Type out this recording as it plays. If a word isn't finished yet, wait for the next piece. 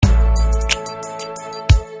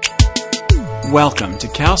Welcome to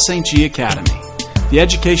Cal St. G Academy, the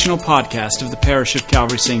educational podcast of the parish of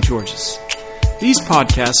Calvary St. George's. These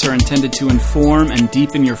podcasts are intended to inform and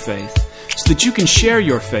deepen your faith so that you can share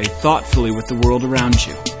your faith thoughtfully with the world around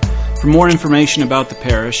you. For more information about the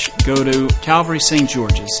parish, go to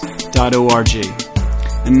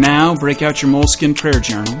calvarystgeorges.org. And now, break out your moleskin prayer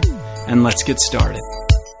journal, and let's get started.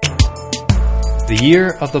 The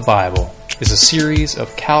Year of the Bible is a series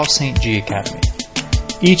of Cal St. G Academy.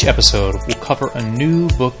 Each episode will cover a new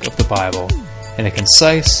book of the Bible in a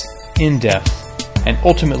concise, in-depth, and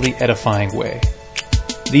ultimately edifying way.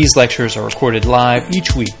 These lectures are recorded live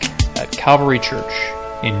each week at Calvary Church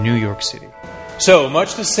in New York City. So,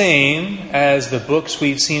 much the same as the books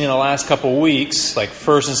we've seen in the last couple of weeks, like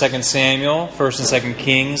 1st and 2nd Samuel, 1st and 2nd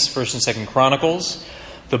Kings, 1st and 2nd Chronicles,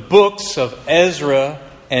 the books of Ezra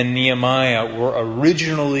and Nehemiah were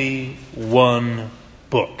originally one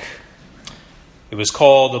book. It was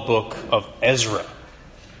called the Book of Ezra.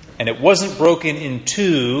 And it wasn't broken in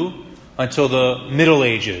two until the Middle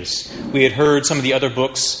Ages. We had heard some of the other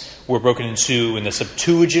books were broken in two when the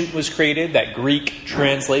Septuagint was created, that Greek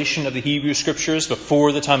translation of the Hebrew Scriptures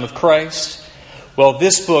before the time of Christ. Well,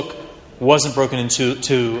 this book wasn't broken into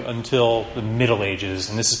two until the Middle Ages,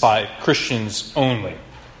 and this is by Christians only.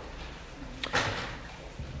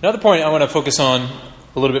 Another point I want to focus on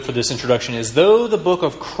a little bit for this introduction is, though the book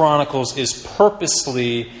of Chronicles is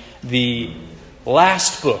purposely the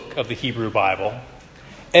last book of the Hebrew Bible,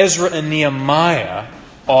 Ezra and Nehemiah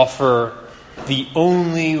offer the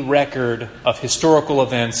only record of historical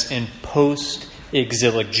events in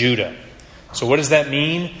post-exilic Judah. So what does that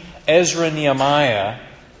mean? Ezra and Nehemiah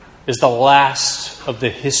is the last of the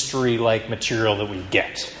history-like material that we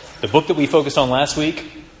get. The book that we focused on last week,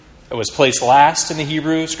 that was placed last in the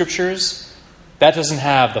Hebrew Scriptures, that doesn't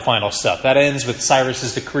have the final stuff. That ends with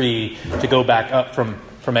Cyrus's decree to go back up from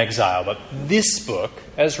exile. But this book,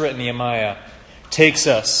 Ezra and Nehemiah, takes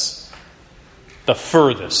us the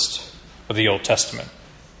furthest of the Old Testament.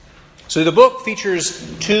 So the book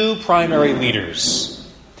features two primary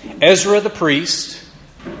leaders, Ezra the priest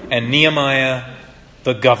and Nehemiah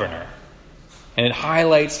the governor. And it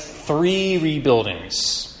highlights three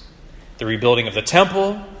rebuildings: the rebuilding of the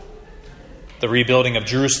temple, the rebuilding of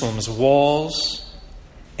Jerusalem's walls,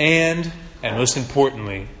 and most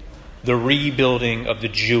importantly, the rebuilding of the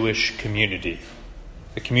Jewish community,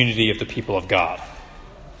 the community of the people of God.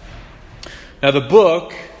 Now, the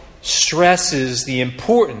book stresses the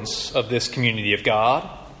importance of this community of God.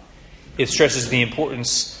 It stresses the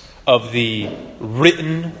importance of the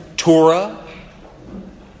written Torah.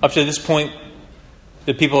 Up to this point,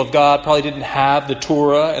 the people of God probably didn't have the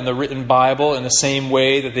Torah and the written Bible in the same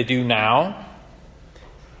way that they do now.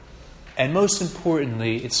 And most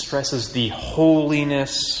importantly, it stresses the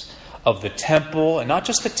holiness of the temple, and not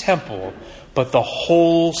just the temple, but the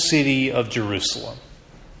whole city of Jerusalem.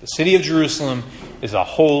 The city of Jerusalem is a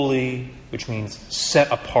holy, which means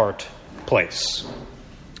set apart place.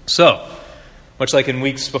 So, much like in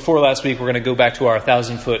weeks before last week, we're going to go back to our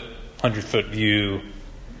 1,000-foot, 100-foot view.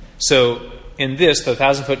 So, in this, the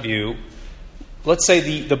 1,000-foot view, let's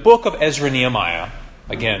say the book of Ezra and Nehemiah,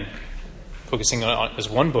 again, focusing on as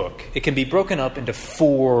one book, it can be broken up into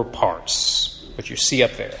four parts, which you see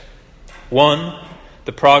up there. One,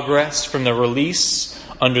 the progress from the release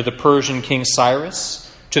under the Persian King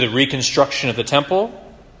Cyrus to the reconstruction of the temple,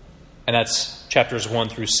 and that's chapters 1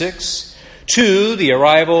 through 6. Two, the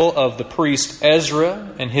arrival of the priest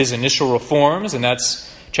Ezra and his initial reforms, and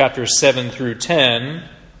that's chapters 7 through 10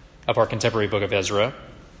 of our contemporary book of Ezra.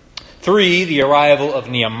 Three, the arrival of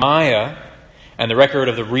Nehemiah and the record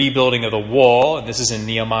of the rebuilding of the wall, and this is in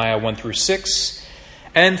Nehemiah 1 through 6.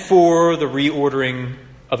 And four, the reordering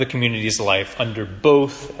of the community's life under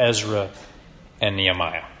both Ezra and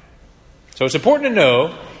Nehemiah. So what's important to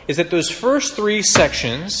know is that those first three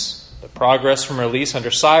sections, the progress from release under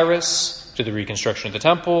Cyrus to the reconstruction of the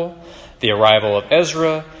temple, the arrival of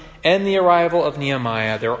Ezra, and the arrival of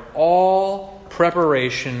Nehemiah, they're all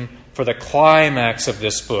preparation for the climax of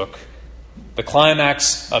this book, the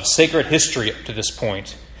climax of sacred history up to this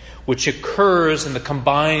point, which occurs in the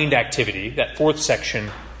combined activity, that fourth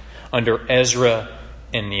section, under Ezra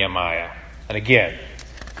and Nehemiah. And again,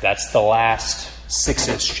 that's the last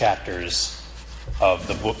 6-ish chapters of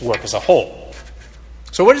the book work as a whole.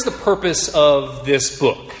 So what is the purpose of this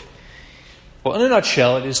book? Well, in a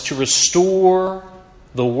nutshell, it is to restore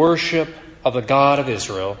the worship of the God of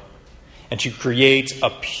Israel and to create a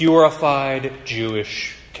purified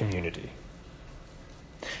Jewish community.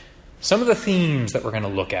 Some of the themes that we're going to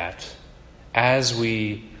look at as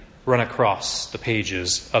we run across the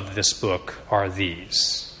pages of this book are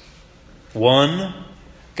these. One,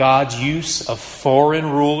 God's use of foreign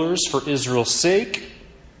rulers for Israel's sake.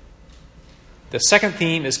 The second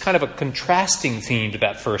theme is kind of a contrasting theme to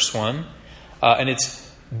that first one, and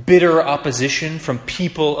it's bitter opposition from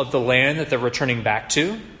people of the land that they're returning back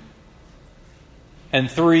to. And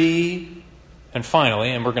 3, and finally,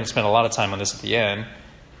 and we're going to spend a lot of time on this at the end,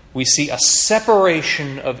 we see a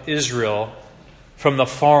separation of Israel from the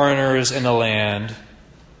foreigners in the land.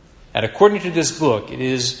 And according to this book, it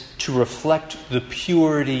is to reflect the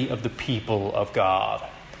purity of the people of God.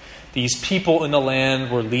 These people in the land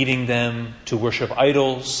were leading them to worship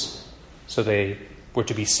idols, so they were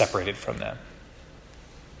to be separated from them.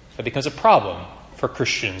 That becomes a problem for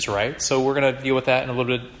Christians, right? So we're going to deal with that in a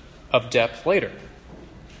little bit of depth later.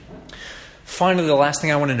 Finally, the last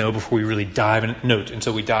thing I want to know before we really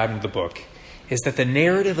until we dive into the book, is that the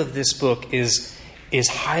narrative of this book is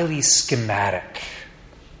highly schematic.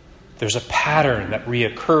 There's a pattern that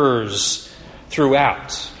reoccurs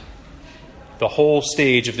throughout the whole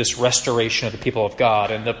stage of this restoration of the people of God.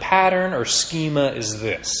 And the pattern or schema is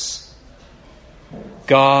this.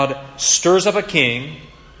 God stirs up a king.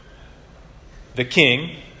 The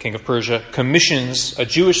king of Persia, commissions a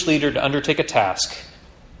Jewish leader to undertake a task.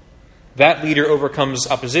 That leader overcomes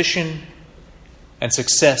opposition, and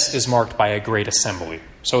success is marked by a great assembly.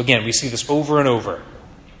 So again, we see this over and over.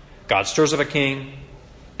 God stirs up a king.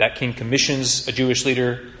 That king commissions a Jewish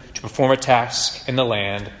leader to perform a task in the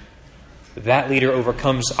land. That leader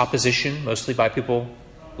overcomes opposition, mostly by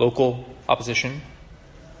local opposition.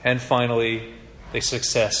 And finally, the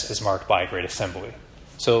success is marked by a great assembly.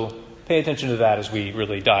 So pay attention to that as we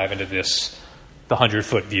really dive into this, the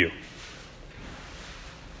 100-foot view.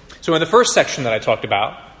 So in the first section that I talked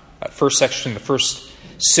about, that first section, the first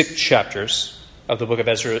 6 chapters of the book of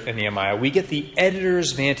Ezra and Nehemiah, we get the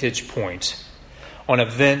editor's vantage point on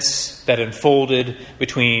events that unfolded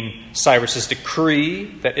between Cyrus's decree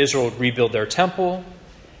that Israel would rebuild their temple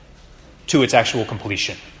to its actual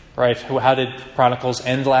completion. Right? How did Chronicles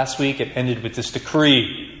end last week? It ended with this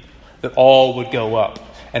decree that all would go up.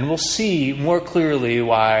 And we'll see more clearly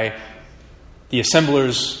why the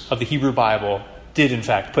assemblers of the Hebrew Bible did, in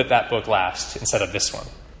fact, put that book last instead of this one.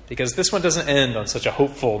 Because this one doesn't end on such a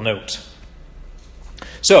hopeful note.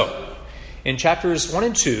 So, in chapters 1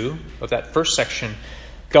 and 2 of that first section,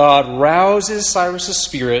 God rouses Cyrus's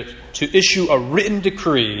spirit to issue a written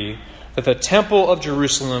decree that the temple of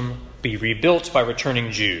Jerusalem be rebuilt by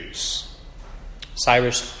returning Jews.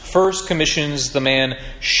 Cyrus first commissions the man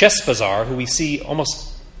Sheshbazzar, who we see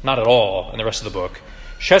almost not at all in the rest of the book.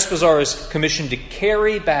 Sheshbazzar is commissioned to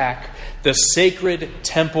carry back the sacred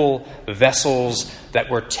temple vessels that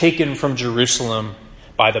were taken from Jerusalem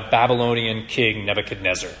by the Babylonian king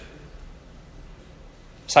Nebuchadnezzar.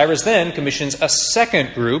 Cyrus then commissions a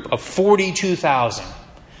second group of 42,000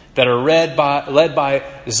 that are led by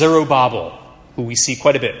Zerubbabel, who we see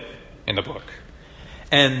quite a bit in the book.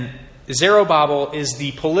 And Zerubbabel is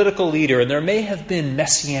the political leader, and there may have been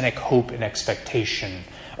messianic hope and expectation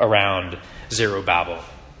around Zerubbabel.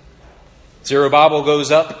 Zerubbabel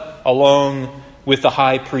goes up along with the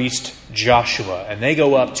high priest Joshua, and they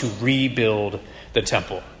go up to rebuild the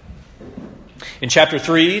temple. In chapter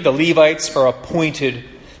 3, the Levites are appointed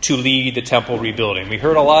to lead the temple rebuilding. We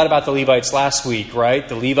heard a lot about the Levites last week, right?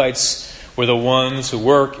 The Levites were the ones who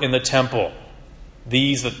work in the temple.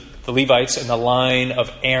 The Levites in the line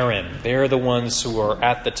of Aaron, they're the ones who are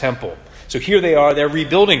at the temple. So here they are, they're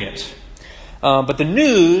rebuilding it. But the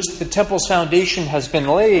news that the temple's foundation has been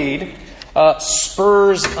laid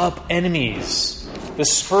spurs up enemies.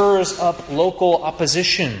 This spurs up local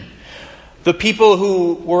opposition. The people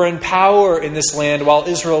who were in power in this land while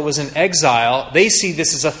Israel was in exile, they see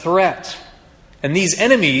this as a threat. And these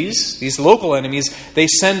enemies, these local enemies, they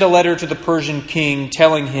send a letter to the Persian king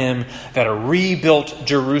telling him that a rebuilt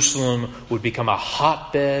Jerusalem would become a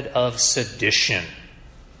hotbed of sedition.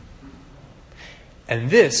 And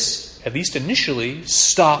this, at least initially,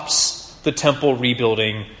 stops the temple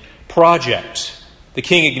rebuilding project. The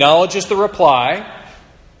king acknowledges the reply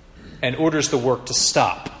and orders the work to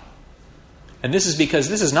stop. And this is because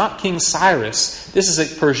this is not King Cyrus. This is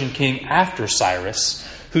a Persian king after Cyrus,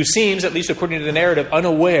 who seems, at least according to the narrative,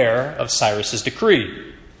 unaware of Cyrus's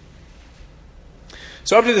decree.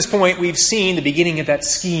 So up to this point, we've seen the beginning of that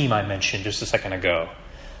scheme I mentioned just a second ago.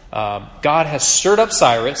 God has stirred up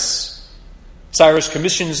Cyrus. Cyrus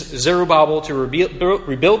commissions Zerubbabel to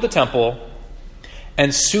rebuild the temple.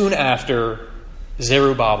 And soon after,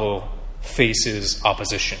 Zerubbabel faces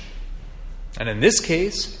opposition. And in this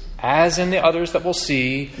case, as in the others that we'll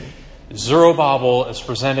see, Zerubbabel is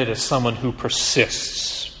presented as someone who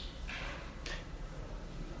persists.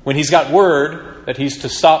 When he's got word that he's to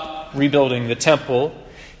stop rebuilding the temple,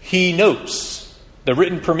 he notes the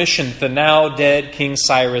written permission the now dead King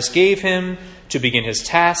Cyrus gave him to begin his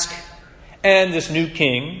task, and this new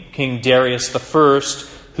king, King Darius I,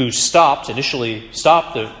 who initially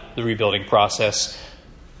stopped the rebuilding process,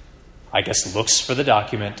 I guess looks for the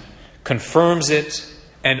document, confirms it,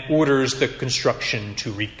 and orders the construction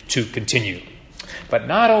to continue. But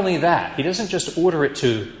not only that, he doesn't just order it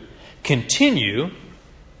to continue.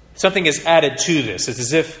 Something is added to this. It's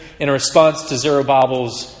as if in a response to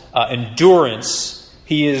Zerubbabel's endurance,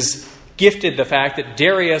 he is gifted the fact that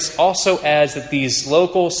Darius also adds that these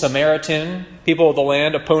local Samaritan people of the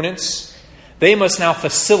land, opponents, they must now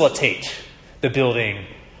facilitate the building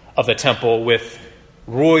of the temple with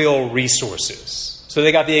royal resources. So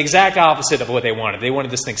they got the exact opposite of what they wanted. They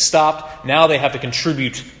wanted this thing stopped. Now they have to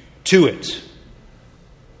contribute to it.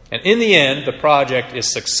 And in the end, the project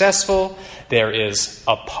is successful. There is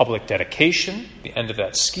a public dedication, the end of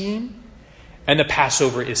that scheme, and the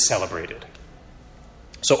Passover is celebrated.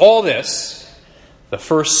 So all this, the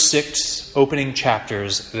first 6 opening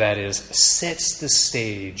chapters, that is, sets the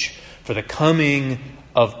stage for the coming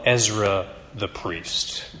of Ezra the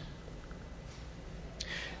priest.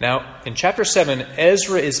 Now, in chapter 7,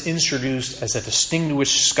 Ezra is introduced as a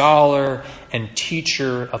distinguished scholar and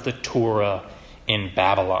teacher of the Torah in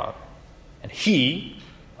Babylon. And he,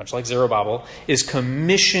 much like Zerubbabel, is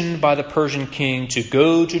commissioned by the Persian king to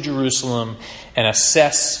go to Jerusalem and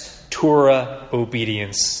assess Torah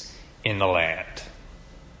obedience in the land.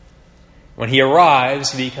 When he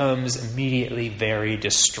arrives, he becomes immediately very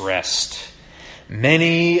distressed.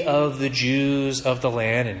 Many of the Jews of the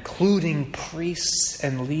land, including priests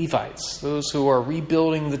and Levites, those who are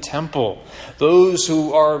rebuilding the temple, those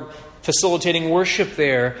who are facilitating worship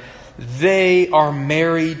there, they are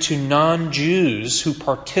married to non-Jews who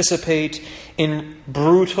participate in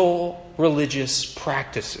brutal religious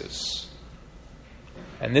practices.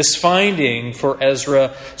 And this finding for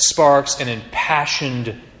Ezra sparks an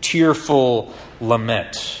impassioned, tearful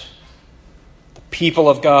lament. The people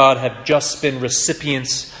of God have just been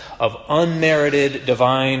recipients of unmerited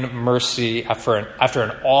divine mercy after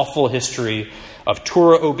an awful history of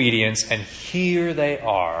Torah obedience, and here they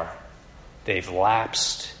are. They've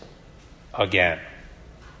lapsed again.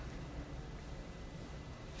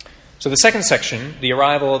 So the second section, the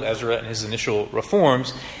arrival of Ezra and his initial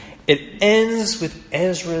reforms, it ends with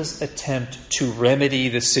Ezra's attempt to remedy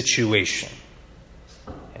the situation.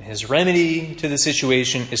 And his remedy to the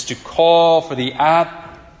situation is to call for the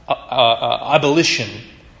abolition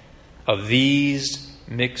of these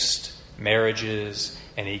mixed marriages,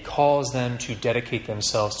 and he calls them to dedicate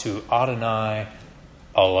themselves to Adonai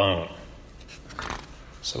alone.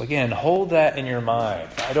 So again, hold that in your mind.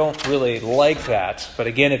 I don't really like that, but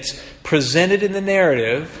again, it's presented in the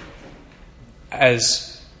narrative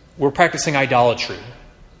as we're practicing idolatry.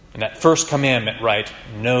 And that first commandment, right?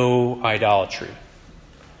 No idolatry.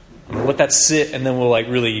 I'm going to let that sit, and then we'll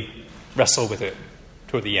really wrestle with it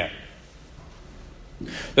toward the end.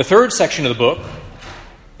 The third section of the book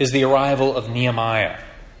is the arrival of Nehemiah.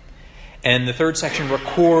 And the third section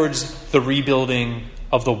records the rebuilding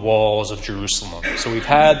of the walls of Jerusalem. So we've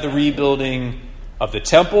had the rebuilding of the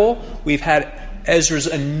temple. We've had Ezra's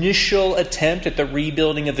initial attempt at the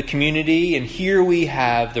rebuilding of the community. And here we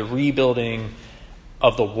have the rebuilding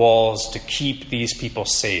of the walls to keep these people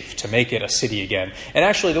safe, to make it a city again. And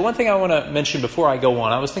actually, the one thing I want to mention before I go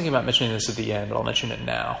on, I was thinking about mentioning this at the end, but I'll mention it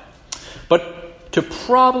now. But to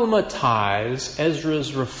problematize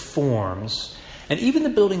Ezra's reforms, and even the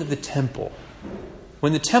building of the temple,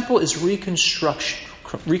 when the temple is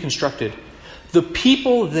reconstructed, the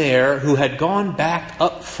people there who had gone back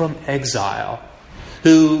up from exile,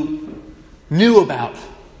 who knew about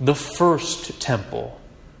the first temple,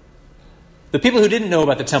 the people who didn't know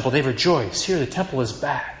about the temple, they rejoice. Here, the temple is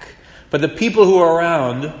back. But the people who are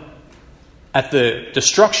around at the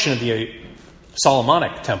destruction of the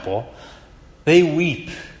Solomonic temple, they weep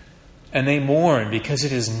and they mourn because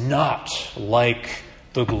it is not like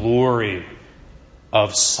the glory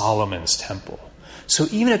of Solomon's temple. So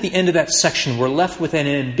even at the end of that section, we're left with an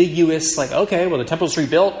ambiguous, okay, well, the temple's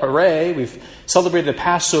rebuilt, hooray, we've celebrated the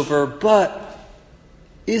Passover, but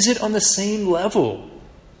is it on the same level?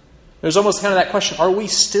 There's almost kind of that question, are we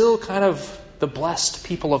still kind of the blessed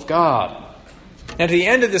people of God? And at the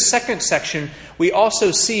end of the second section, we also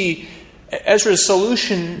see Ezra's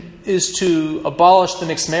solution is to abolish the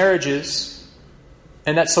mixed marriages,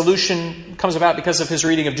 and that solution comes about because of his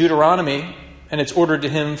reading of Deuteronomy, and it's ordered to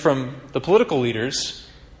him from the political leaders.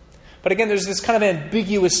 But again, there's this kind of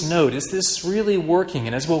ambiguous note. Is this really working?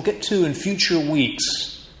 And as we'll get to in future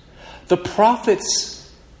weeks, the prophets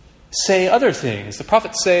say other things. The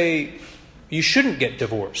prophets say, you shouldn't get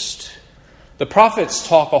divorced. The prophets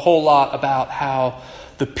talk a whole lot about how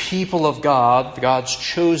the people of God, God's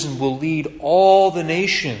chosen, will lead all the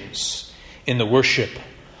nations in the worship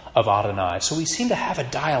of Adonai. So we seem to have a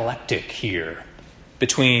dialectic here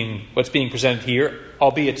between what's being presented here,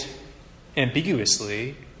 albeit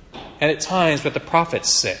ambiguously, and at times what the prophets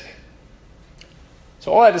say.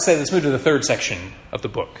 So all I have to say, let's move to the third section of the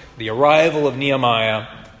book, the arrival of Nehemiah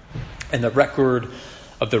and the record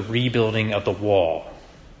of the rebuilding of the wall.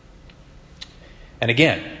 And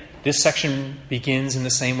again, this section begins in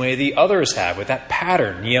the same way the others have, with that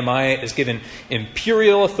pattern. Nehemiah is given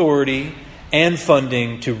imperial authority and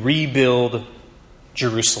funding to rebuild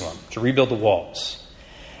Jerusalem, to rebuild the walls.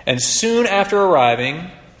 And soon after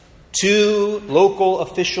arriving, 2 local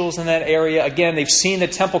officials in that area, again, they've seen the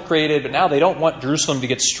temple created, but now they don't want Jerusalem to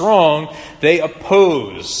get strong. They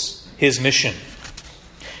oppose his mission.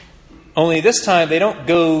 Only this time, they don't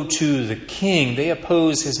go to the king. They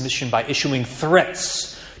oppose his mission by issuing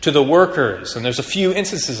threats to the workers. And there's a few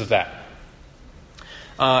instances of that.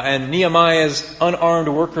 And Nehemiah's unarmed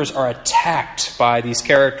workers are attacked by these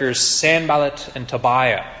characters, Sanballat and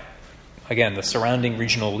Tobiah. Again, the surrounding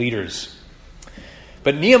regional leaders.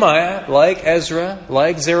 But Nehemiah, like Ezra,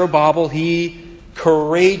 like Zerubbabel, he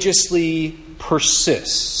courageously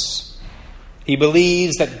persists. He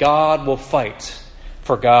believes that God will fight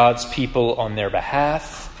for God's people on their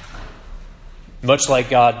behalf, much like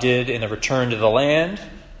God did in the return to the land,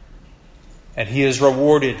 and he is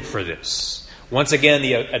rewarded for this. Once again,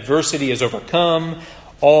 the adversity is overcome,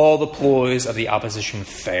 all the ploys of the opposition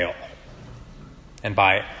fail. And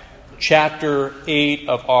by chapter 8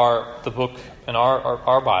 of the book in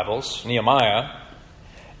our Bibles, Nehemiah,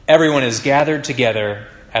 everyone is gathered together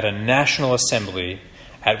at a national assembly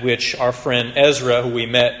at which our friend Ezra, who we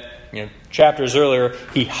met chapters earlier,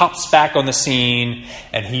 he hops back on the scene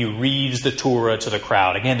and he reads the Torah to the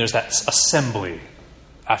crowd. Again, there's that assembly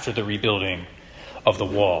after the rebuilding of the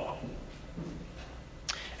wall.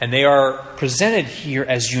 And they are presented here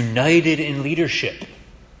as united in leadership.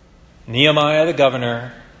 Nehemiah, the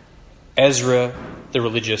governor, Ezra, the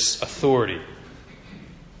religious authority.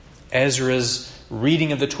 Ezra's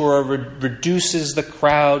reading of the Torah reduces the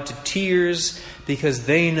crowd to tears because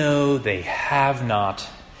they know they have not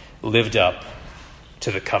lived up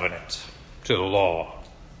to the covenant, to the law.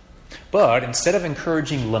 But instead of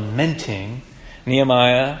encouraging lamenting,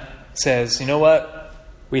 Nehemiah says, you know what?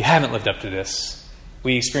 We haven't lived up to this.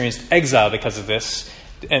 We experienced exile because of this.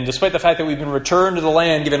 And despite the fact that we've been returned to the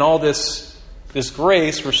land, given all this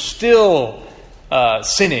grace, we're still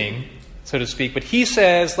sinning, so to speak. But he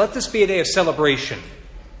says, let this be a day of celebration.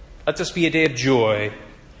 Let this be a day of joy.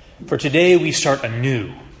 For today we start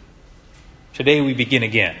anew. Today we begin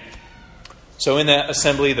again. So in that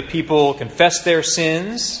assembly, the people confess their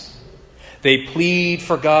sins. They plead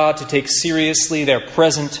for God to take seriously their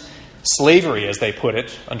present slavery, as they put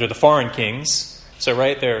it, under the foreign kings. So,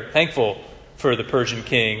 they're thankful for the Persian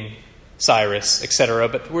king, Cyrus, etc.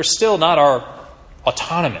 But we're still not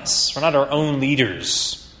autonomous. We're not our own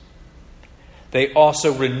leaders. They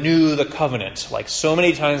also renew the covenant. Like so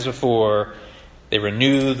many times before, they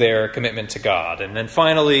renew their commitment to God. And then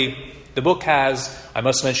finally, the book has, I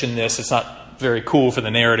must mention this, it's not very cool for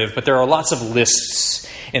the narrative, but there are lots of lists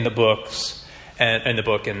in the books and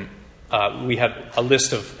we have a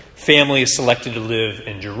list of families selected to live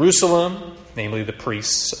in Jerusalem, namely the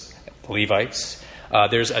priests, the Levites.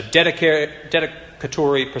 There's a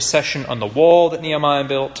dedicatory procession on the wall that Nehemiah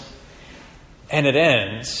built, and it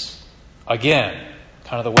ends again,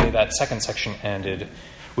 kind of the way that second section ended,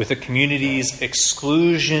 with the community's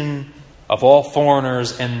exclusion of all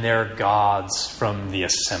foreigners and their gods from the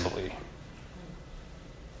assembly.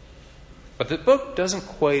 But the book doesn't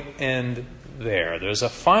quite end there. There's a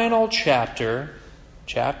final chapter,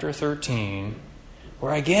 chapter 13,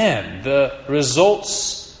 where again, the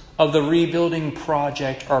results of the rebuilding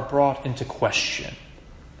project are brought into question.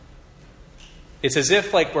 It's as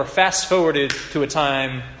if we're fast-forwarded to a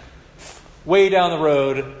time way down the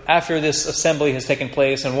road after this assembly has taken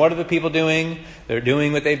place. And what are the people doing? They're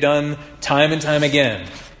doing what they've done time and time again.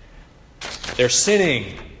 They're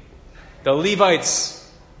sinning. The Levites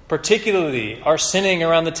particularly are sinning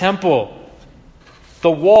around the temple.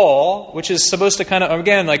 The wall, which is supposed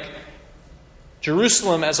to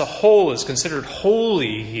Jerusalem as a whole is considered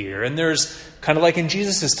holy here. And there's, kind of like in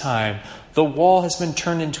Jesus' time, the wall has been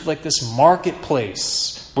turned into this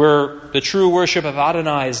marketplace where the true worship of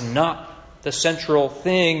Adonai is not the central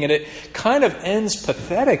thing. And it kind of ends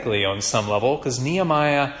pathetically on some level because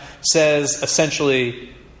Nehemiah says essentially,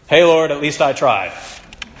 hey Lord, at least I tried.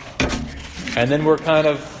 And then we're kind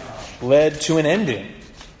of led to an ending.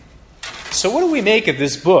 So what do we make of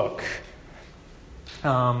this book?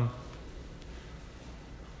 I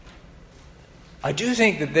do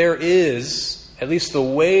think that there is, at least the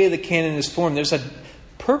way the canon is formed, there's a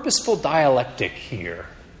purposeful dialectic here.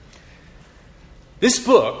 This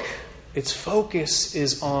book, its focus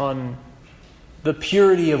is on the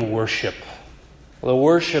purity of worship, the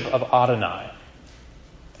worship of Adonai.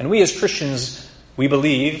 And we as Christians, we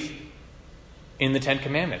believe in the Ten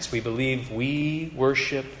Commandments. We believe we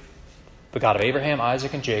worship the God of Abraham,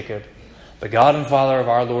 Isaac, and Jacob, the God and Father of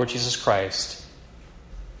our Lord Jesus Christ,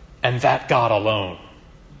 and that God alone.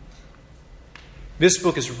 This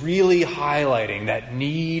book is really highlighting that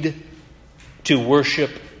need to worship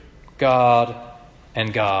God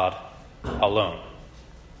and God alone.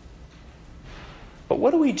 But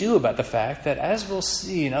what do we do about the fact that, as we'll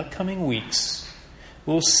see in upcoming weeks,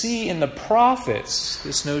 we'll see in the prophets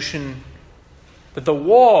this notion that the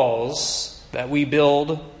walls that we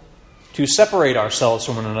build to separate ourselves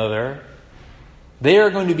from one another, they are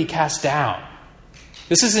going to be cast down.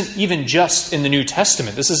 This isn't even just in the New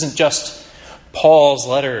Testament. This isn't just Paul's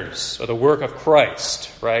letters or the work of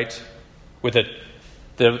Christ, right? With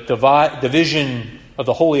the division of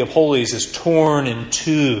the Holy of Holies is torn in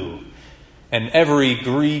two, and every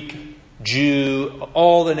Greek, Jew,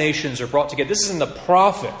 all the nations are brought together. This is in the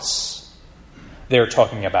prophets. They're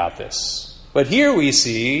talking about this. But here we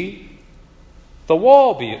see the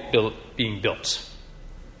wall being built.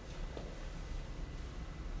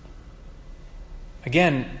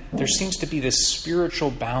 Again, there seems to be this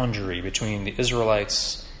spiritual boundary between the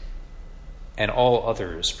Israelites and all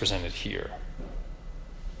others presented here.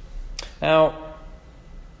 Now,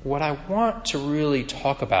 what I want to really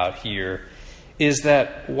talk about here is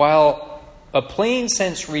that while a plain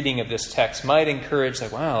sense reading of this text might encourage,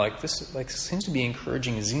 this seems to be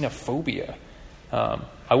encouraging xenophobia.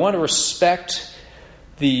 I want to respect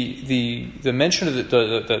the mention of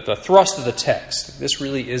the thrust of the text. This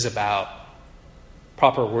really is about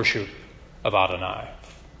proper worship of Adonai.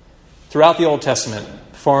 Throughout the Old Testament,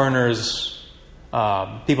 foreigners,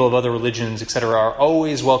 people of other religions, etc., are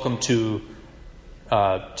always welcome to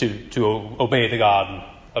obey the God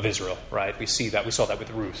of Israel. Right? We see that. We saw that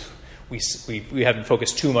with Ruth. We haven't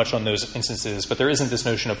focused too much on those instances, but there isn't this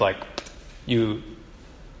notion of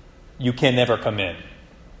you can never come in.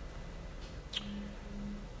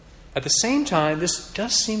 At the same time, this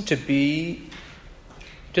does seem to be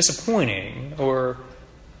disappointing or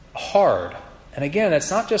hard. And again, that's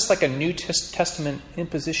not just like a New Testament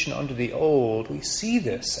imposition under the Old. We see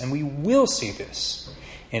this, and we will see this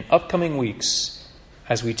in upcoming weeks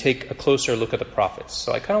as we take a closer look at the prophets.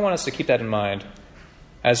 So I kind of want us to keep that in mind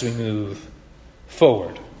as we move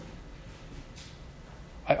forward.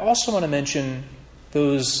 I also want to mention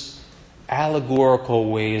those allegorical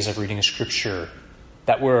ways of reading Scripture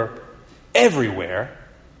that were everywhere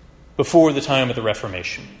before the time of the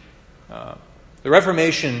Reformation. The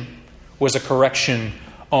Reformation was a correction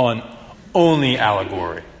on only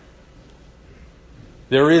allegory.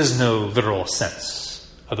 There is no literal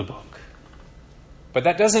sense of the book. But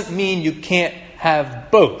that doesn't mean you can't have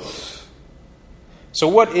both. So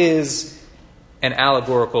what is an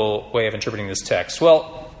allegorical way of interpreting this text?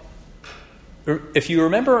 Well, if you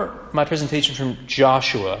remember my presentation from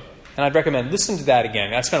Joshua, and I'd recommend listen to that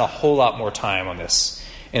again. I spent a whole lot more time on this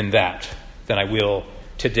in that than I will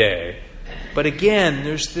today. But again,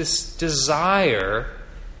 there's this desire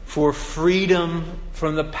for freedom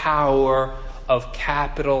from the power of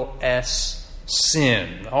capital S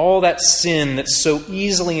sin. All that sin that so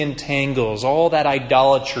easily entangles, all that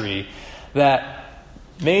idolatry that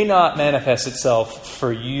may not manifest itself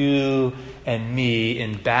for you and me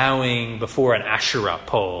in bowing before an Asherah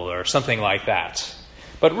pole or something like that.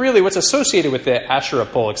 But really what's associated with the Asherah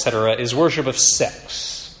pole, etc., is worship of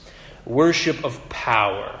sex, worship of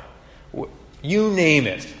power. You name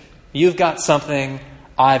it. You've got something,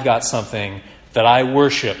 I've got something that I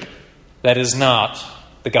worship that is not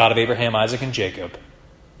the God of Abraham, Isaac, and Jacob,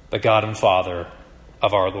 the God and Father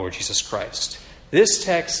of our Lord Jesus Christ. This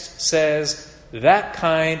text says that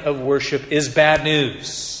kind of worship is bad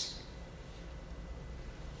news.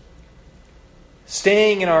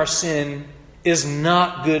 Staying in our sin is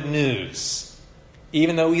not good news,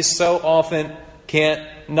 even though we so often can't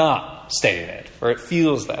not stay in it, or it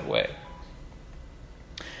feels that way.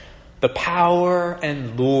 The power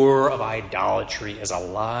and lure of idolatry is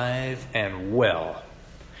alive and well.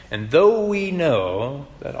 And though we know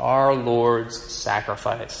that our Lord's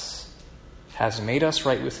sacrifice has made us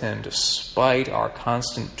right with Him despite our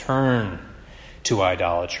constant turn to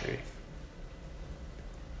idolatry,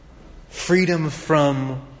 freedom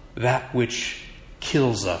from that which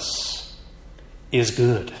kills us is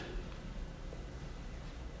good.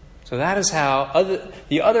 So that is how,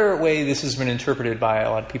 the other way this has been interpreted by a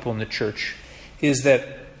lot of people in the church is that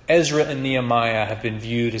Ezra and Nehemiah have been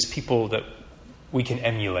viewed as people that we can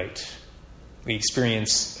emulate. We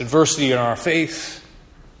experience adversity in our faith.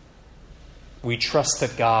 We trust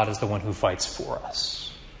that God is the one who fights for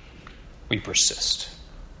us. We persist.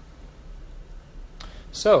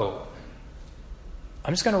 So,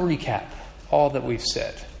 I'm just going to recap all that we've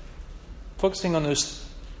said, focusing on those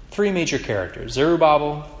three major characters,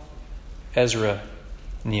 Zerubbabel, Ezra,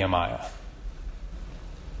 Nehemiah.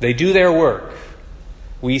 They do their work.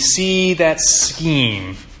 We see that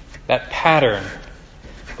scheme, that pattern.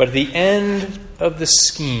 But at the end of the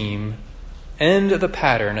scheme, end of the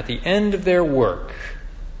pattern, at the end of their work,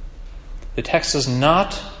 the text does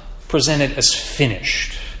not present it as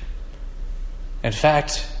finished. In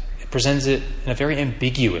fact, it presents it in a very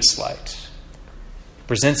ambiguous light. It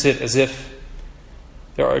presents it as if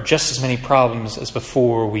there are just as many problems as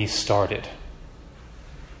before we started.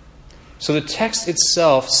 So the text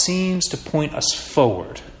itself seems to point us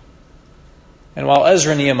forward. And while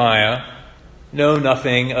Ezra and Nehemiah know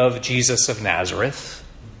nothing of Jesus of Nazareth,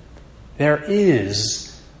 there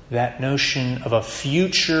is that notion of a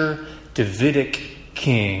future Davidic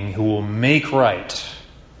king who will make right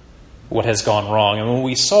what has gone wrong. And what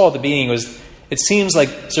we saw at the beginning was, it seems like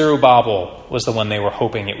Zerubbabel was the one they were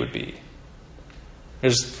hoping it would be.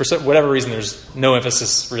 For whatever reason, there's no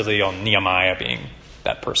emphasis really on Nehemiah being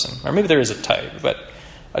that person. Or maybe there is a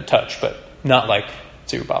touch, but not like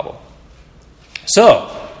Zerubbabel. So,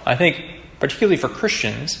 I think, particularly for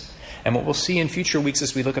Christians, and what we'll see in future weeks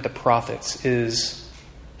as we look at the prophets, is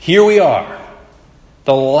here we are,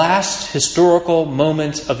 the last historical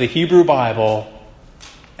moment of the Hebrew Bible,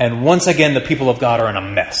 and once again the people of God are in a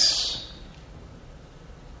mess.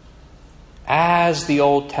 As the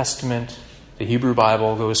Old Testament, the Hebrew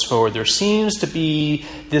Bible, goes forward, there seems to be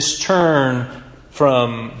this turn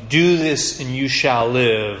from do this and you shall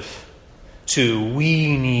live to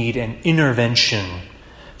we need an intervention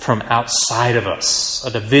from outside of us,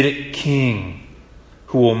 a Davidic king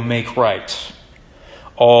who will make right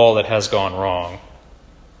all that has gone wrong.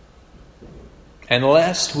 And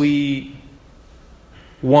lest we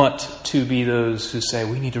want to be those who say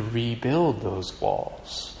we need to rebuild those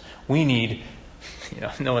walls, we need,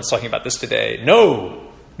 no one's talking about this today,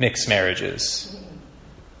 no mixed marriages.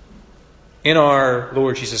 In our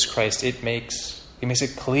Lord Jesus Christ, He makes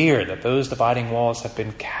it clear that those dividing walls have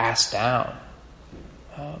been cast down.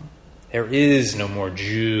 There is no more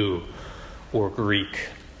Jew or Greek,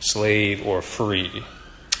 slave or free,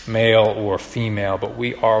 male or female, but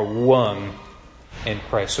we are one in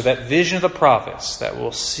Christ. So that vision of the prophets that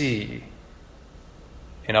we'll see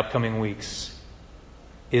in upcoming weeks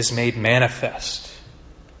is made manifest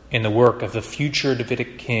in the work of the future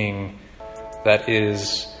Davidic king that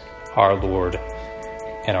is our Lord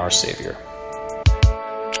and our Savior.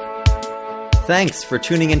 Thanks for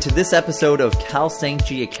tuning into this episode of Cal St.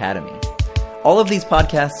 G Academy. All of these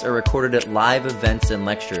podcasts are recorded at live events and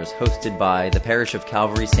lectures hosted by the Parish of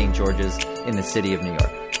Calvary St. George's in the city of New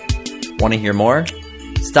York. Want to hear more?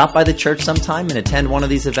 Stop by the church sometime and attend one of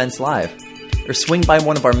these events live. Or swing by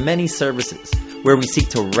one of our many services where we seek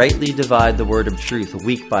to rightly divide the word of truth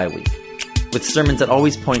week by week, with sermons that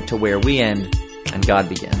always point to where we end and God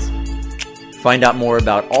begins. Find out more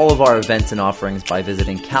about all of our events and offerings by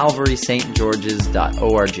visiting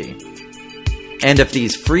calvarystgeorges.org. And if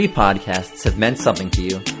these free podcasts have meant something to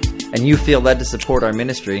you, and you feel led to support our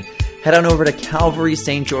ministry, head on over to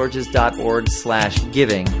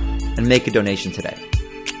calvarystgeorges.org/giving and make a donation today.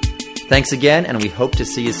 Thanks again, and we hope to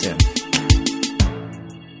see you soon.